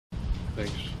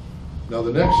Thanks. Now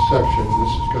the next section,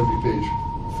 this is going to be page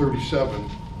 37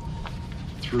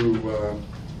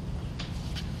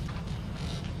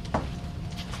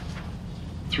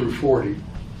 through 40.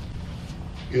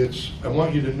 I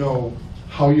want you to know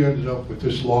how you ended up with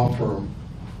this law firm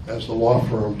as the law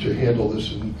firm to handle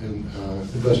this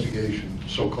investigation,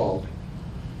 so-called.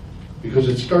 Because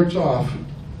it starts off,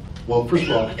 well, first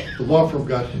of all, the law firm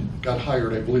got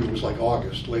hired, I believe it was like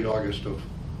August, late August of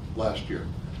last year.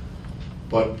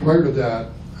 But prior to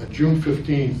that, on June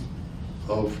 15th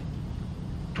of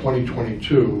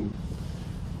 2022,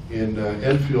 in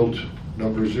Enfield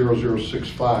number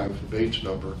 0065, the Bates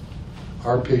number,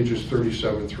 our pages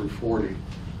 37 through 40,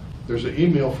 there's an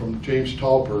email from James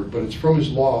Talberg, but it's from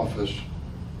his law office.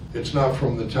 It's not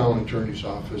from the town attorney's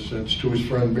office. It's to his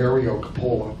friend Mario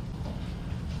Coppola.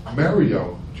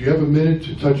 Mario, do you have a minute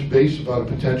to touch base about a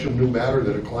potential new matter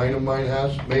that a client of mine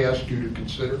may ask you to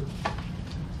consider?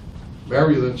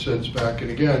 Mario then sends back,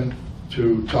 and again,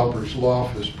 to Talberg's law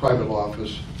office, private law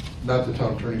office, not the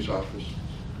town attorney's office.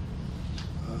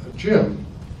 Jim,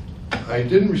 I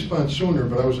didn't respond sooner,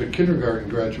 but I was at kindergarten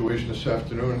graduation this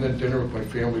afternoon and then dinner with my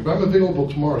family. But I'm available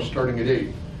tomorrow starting at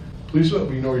 8. Please let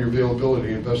me know your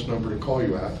availability and best number to call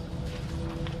you at.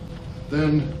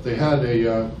 Then they had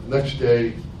a next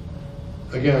day,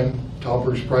 again,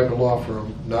 Talberg's private law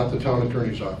firm, not the town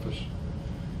attorney's office.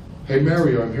 Hey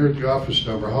Mario, I'm here at the office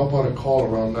number. How about a call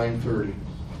around 9:30?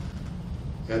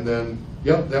 And then,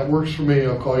 yep, that works for me.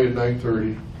 I'll call you at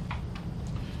 9:30.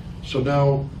 So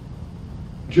now,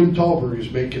 Jim Talberg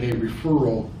is making a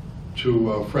referral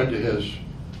to a friend of his,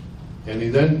 and he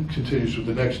then continues with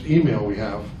the next email we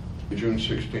have, June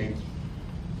 16th.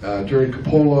 During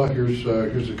Coppola,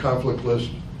 here's a conflict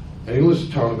list, and he lists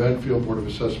the town of Enfield, Board of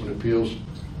Assessment Appeals,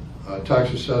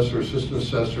 tax assessor, assistant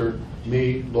assessor,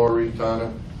 me, Lori,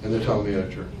 Donna, and the town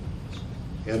manager.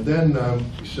 And then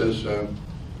he says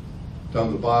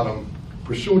down the bottom,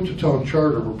 pursuant to town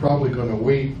charter, we're probably going to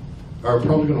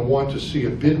want to see a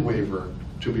bid waiver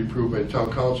to be approved by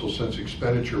town council since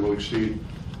expenditure will exceed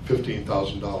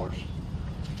 $15,000.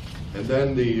 And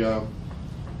then the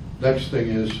next thing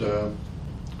is,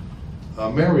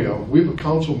 Mario, we have a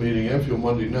council meeting in Enfield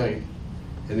Monday night,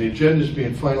 and the agenda is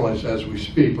being finalized as we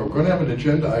speak, but we're going to have an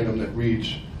agenda item that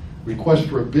reads, request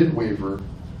for a bid waiver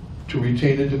to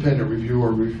retain independent review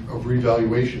of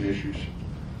revaluation issues.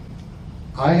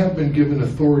 I have been given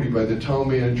authority by the town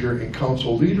manager and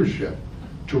council leadership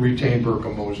to retain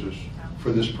Burkham Moses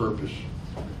for this purpose.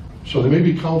 So there may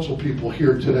be council people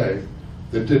here today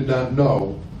that did not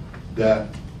know that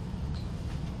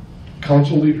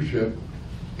council leadership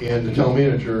and the town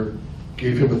manager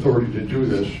gave him authority to do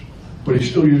this, but he's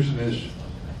still using his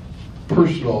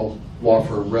personal law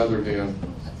firm rather than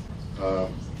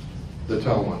the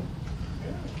town one.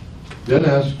 Then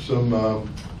asks him,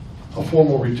 a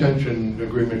formal retention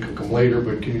agreement can come later,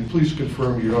 but can you please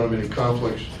confirm you don't have any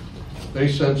conflicts? Then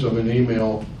he sends him an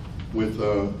email with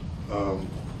a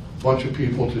bunch of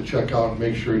people to check out and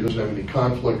make sure he doesn't have any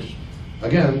conflicts.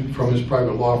 Again, from his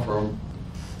private law firm,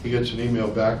 he gets an email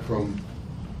back from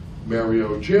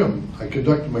Mario. Jim, I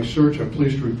conducted my search. I'm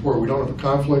pleased to report we don't have a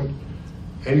conflict.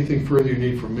 Anything further you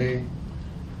need from me?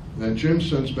 And then Jim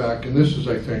sends back, and this is,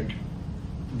 I think,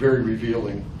 very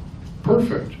revealing.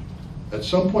 Perfect. At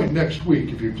some point next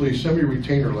week, if you please, send me a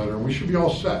retainer letter, and we should be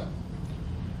all set.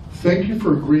 Thank you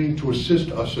for agreeing to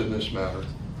assist us in this matter.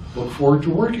 Look forward to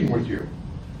working with you.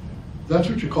 That's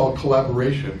what you call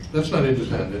collaboration. That's not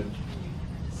independent.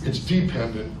 It's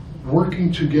dependent,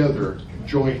 working together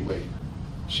jointly.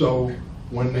 So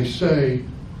when they say,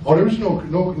 oh, there's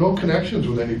no connections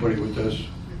with anybody with this,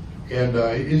 and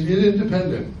it's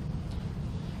independent,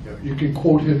 you can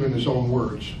quote him in his own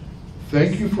words.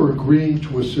 Thank you for agreeing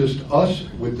to assist us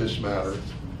with this matter.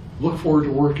 Look forward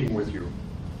to working with you.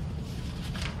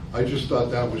 I just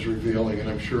thought that was revealing, and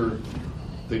I'm sure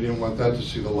they didn't want that to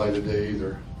see the light of day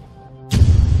either.